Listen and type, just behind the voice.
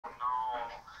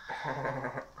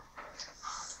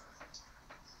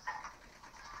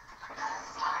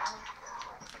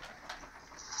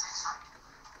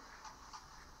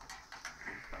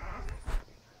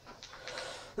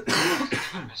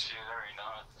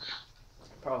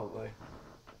Probably.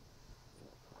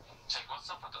 Like, what's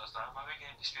up with us? Why are we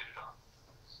getting disputed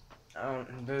on?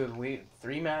 Dude,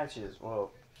 3 matches.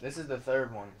 Well, this is the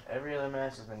third one. Every other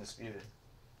match has been disputed.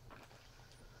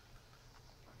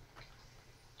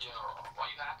 Yo, what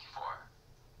you hacking for?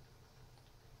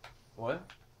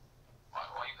 What? Why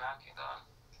you hacking, dog?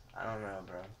 I don't know,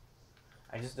 bro.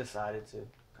 I just decided to.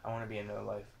 I want to be in no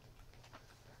life.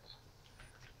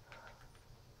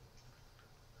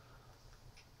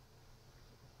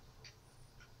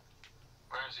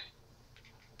 Where is he?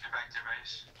 Get back to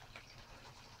base.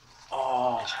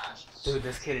 Oh, dude,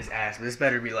 this kid is ass. This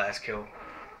better be last kill. Well,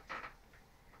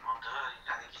 duh.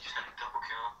 I think he just got a double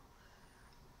kill.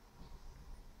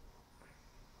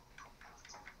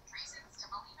 Reasons to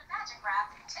believe in magic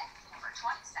wrap. Tip number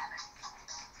 27.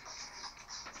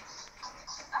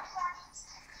 Some warnings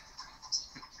could prove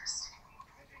to be interesting.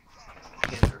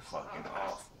 Kids are fucking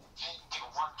off. Hey, get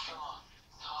one kill.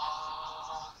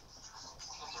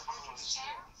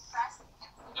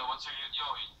 Yo, what's your... Yo,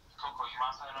 Coco, you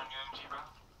mind playing on UMG, bro?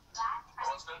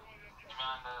 What's good? You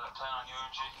mind playing on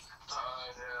UMG?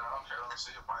 Yeah, okay, let me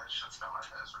see if I should spend my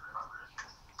password in on it.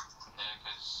 Yeah,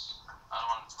 because I don't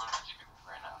want to go to my GP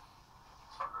right now.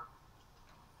 Okay.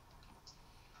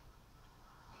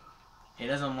 He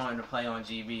doesn't want to play on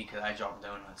GB because I drop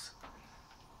donuts.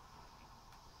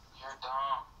 You're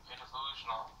dumb. You're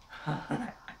delusional.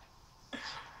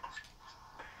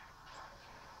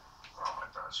 Oh my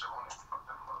gosh, I won't even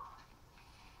fucking look.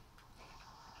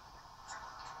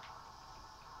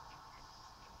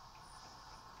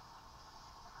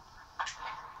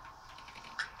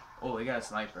 Oh, he got a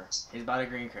sniper. He's by the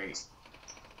green crate.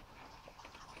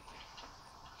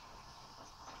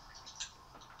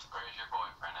 Where's your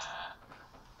boyfriend at?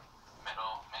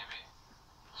 Middle, maybe?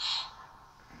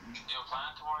 Yo,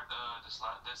 plan toward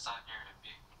this side here, it'd be.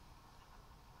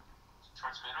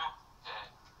 Towards middle? Yeah.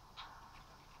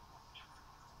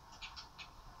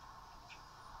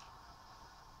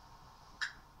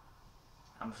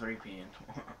 I'm 3Ping.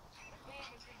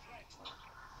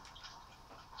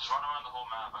 Just run around the whole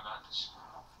map, I got this.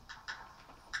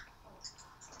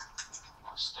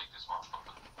 I'll stake this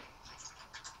motherfucker.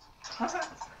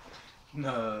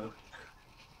 No.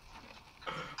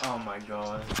 Oh my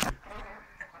god.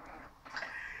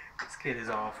 This kid is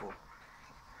awful.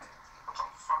 What the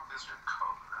fuck is your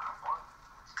code now? What?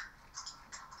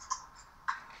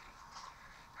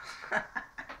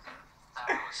 That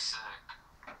was sick.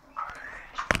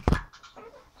 And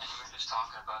you were just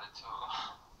talking about it too.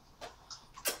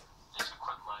 Just a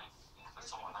quick light for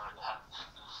someone heard that.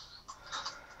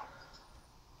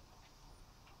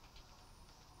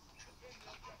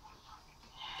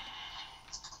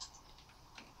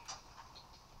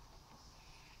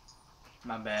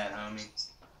 My bad, homie.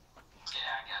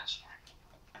 Yeah, I got you.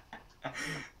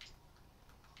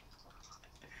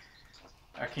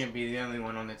 I can't be the only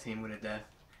one on the team with a death.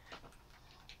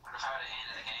 What if I would have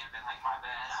ended the game and been like, my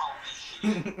bad,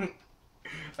 homie?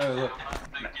 Oh, look. I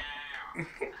left the game.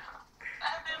 I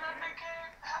didn't let the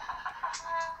game.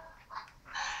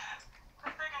 The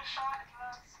nigga shot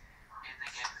us. In the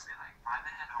game and be like, my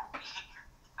bad, homie.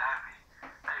 That'd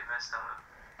be messed up.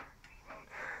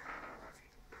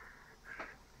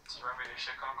 Do you remember your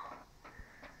shit, Coco?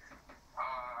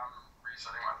 I'm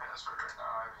resetting my password right now.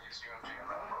 I haven't used UMG in